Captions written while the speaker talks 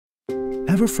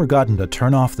Ever forgotten to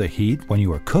turn off the heat when you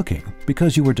were cooking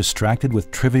because you were distracted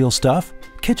with trivial stuff?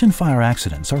 Kitchen fire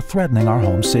accidents are threatening our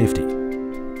home safety.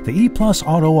 The E+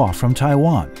 Auto Off from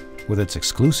Taiwan, with its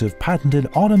exclusive patented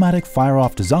automatic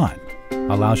fire-off design,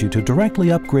 allows you to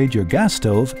directly upgrade your gas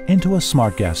stove into a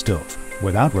smart gas stove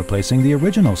without replacing the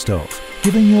original stove,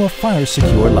 giving you a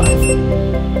fire-secure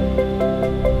life.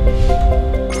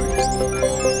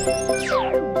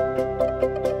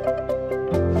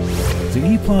 The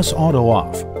E+ Auto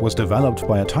Off was developed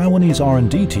by a Taiwanese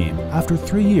R&D team after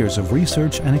 3 years of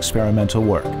research and experimental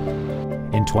work.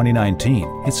 In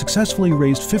 2019, it successfully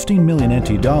raised 15 million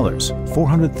NT dollars,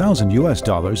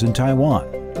 $400,000 in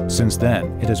Taiwan. Since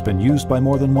then, it has been used by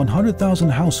more than 100,000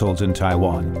 households in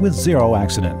Taiwan with 0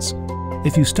 accidents.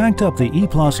 If you stacked up the E+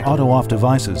 Auto Off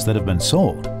devices that have been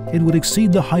sold, it would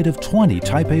exceed the height of 20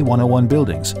 Taipei 101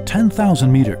 buildings,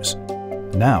 10,000 meters.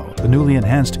 Now, the newly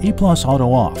enhanced E+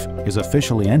 Auto Off is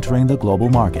officially entering the global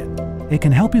market. It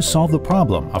can help you solve the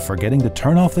problem of forgetting to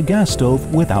turn off the gas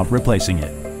stove without replacing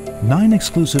it. 9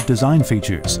 exclusive design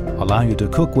features allow you to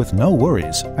cook with no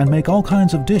worries and make all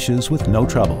kinds of dishes with no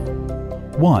trouble.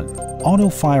 1. Auto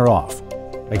Fire Off.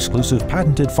 Exclusive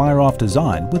patented fire-off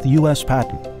design with US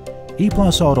patent. E+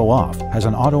 Auto Off has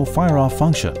an auto fire-off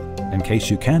function in case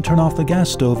you can't turn off the gas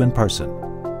stove in person.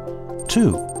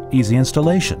 2. Easy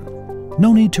installation.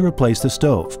 No need to replace the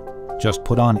stove. Just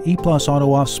put on E+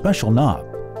 Auto Off's special knob.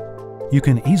 You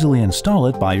can easily install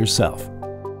it by yourself.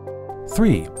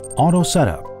 3. Auto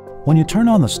Setup. When you turn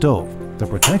on the stove, the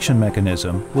protection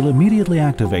mechanism will immediately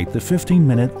activate the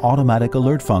 15-minute automatic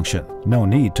alert function. No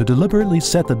need to deliberately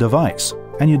set the device,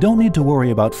 and you don't need to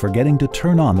worry about forgetting to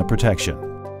turn on the protection.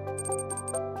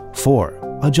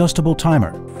 4. Adjustable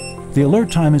timer. The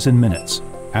alert time is in minutes.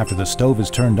 After the stove is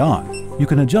turned on, you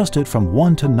can adjust it from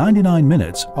 1 to 99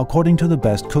 minutes according to the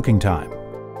best cooking time.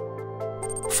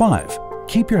 5.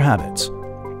 Keep your habits.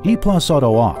 E+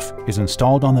 Auto Off is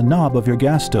installed on the knob of your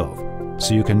gas stove,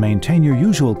 so you can maintain your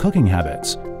usual cooking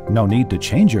habits. No need to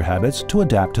change your habits to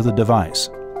adapt to the device.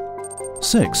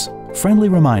 6. Friendly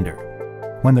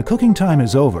reminder. When the cooking time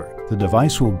is over, the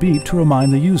device will beep to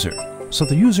remind the user, so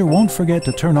the user won't forget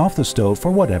to turn off the stove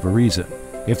for whatever reason.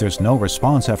 If there's no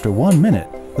response after 1 minute,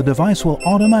 the device will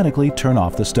automatically turn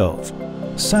off the stove.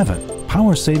 7.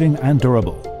 Power saving and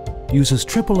durable. Uses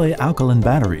AAA alkaline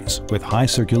batteries with high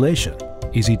circulation,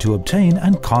 easy to obtain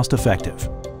and cost-effective.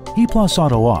 E+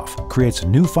 Auto Off creates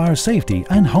new fire safety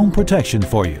and home protection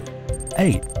for you.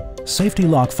 8. Safety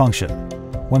lock function.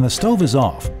 When the stove is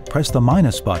off, press the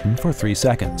minus button for 3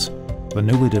 seconds. The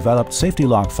newly developed safety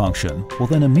lock function will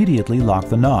then immediately lock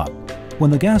the knob. When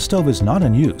the gas stove is not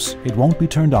in use, it won't be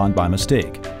turned on by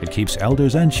mistake. It keeps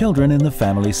elders and children in the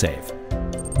family safe.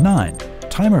 9.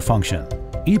 Timer function.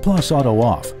 E+ Auto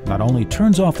Off not only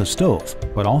turns off the stove,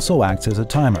 but also acts as a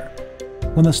timer.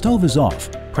 When the stove is off,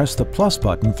 press the plus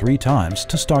button 3 times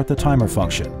to start the timer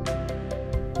function.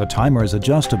 The timer is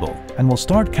adjustable and will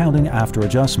start counting after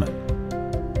adjustment.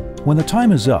 When the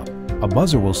time is up, a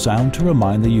buzzer will sound to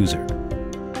remind the user.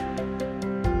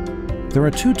 There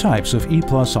are 2 types of E+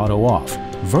 Auto Off,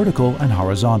 vertical and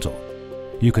horizontal.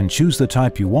 You can choose the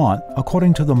type you want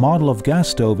according to the model of gas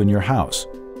stove in your house.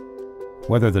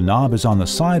 Whether the knob is on the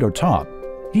side or top,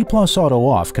 E+ Auto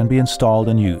Off can be installed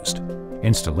and used.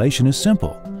 Installation is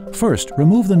simple. First,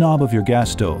 remove the knob of your gas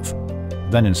stove.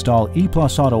 Then install E+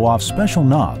 Auto Off's special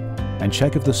knob and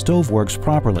check if the stove works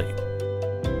properly.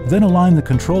 Then align the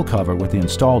control cover with the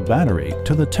installed battery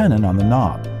to the tenon on the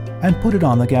knob and put it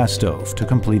on the gas stove to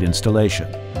complete installation.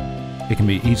 It can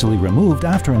be easily removed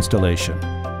after installation.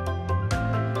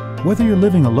 Whether you're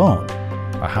living alone,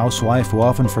 a housewife who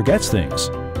often forgets things,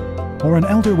 or an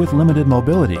elder with limited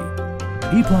mobility,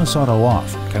 E+ Auto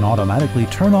Off can automatically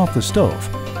turn off the stove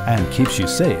and keeps you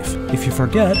safe if you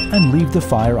forget and leave the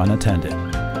fire unattended.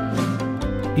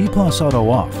 E+ Auto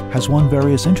Off has won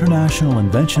various international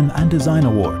invention and design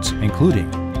awards, including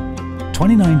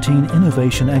 2019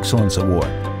 Innovation Excellence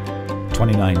Award,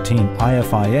 2019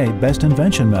 IFIA Best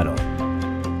Invention Medal,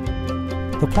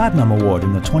 the Platinum Award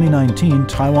in the 2019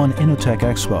 Taiwan Innotech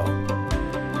Expo,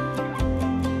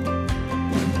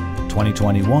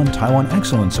 2021 Taiwan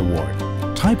Excellence Award,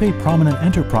 Taipei Prominent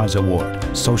Enterprise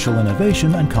Award, Social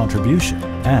Innovation and Contribution,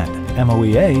 and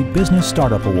MOEA Business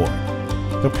Startup Award.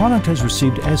 The product has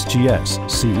received SGS,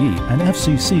 CE, and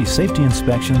FCC safety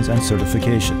inspections and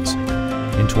certifications.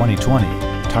 In 2020,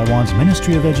 Taiwan's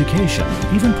Ministry of Education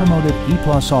even promoted E+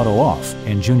 Auto Off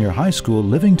in junior high school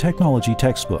living technology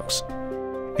textbooks.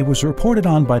 It was reported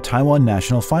on by Taiwan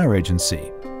National Fire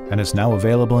Agency and is now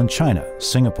available in China,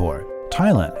 Singapore,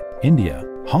 Thailand, India,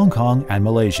 Hong Kong, and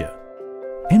Malaysia.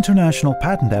 International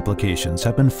patent applications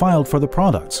have been filed for the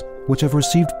products, which have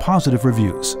received positive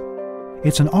reviews.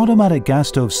 It's an automatic gas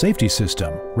stove safety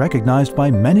system recognized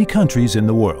by many countries in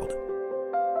the world.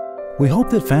 We hope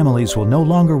that families will no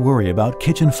longer worry about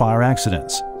kitchen fire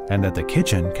accidents and that the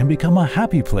kitchen can become a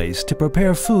happy place to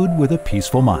prepare food with a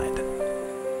peaceful mind.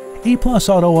 E+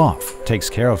 Auto Off takes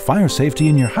care of fire safety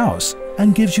in your house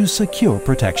and gives you secure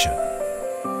protection.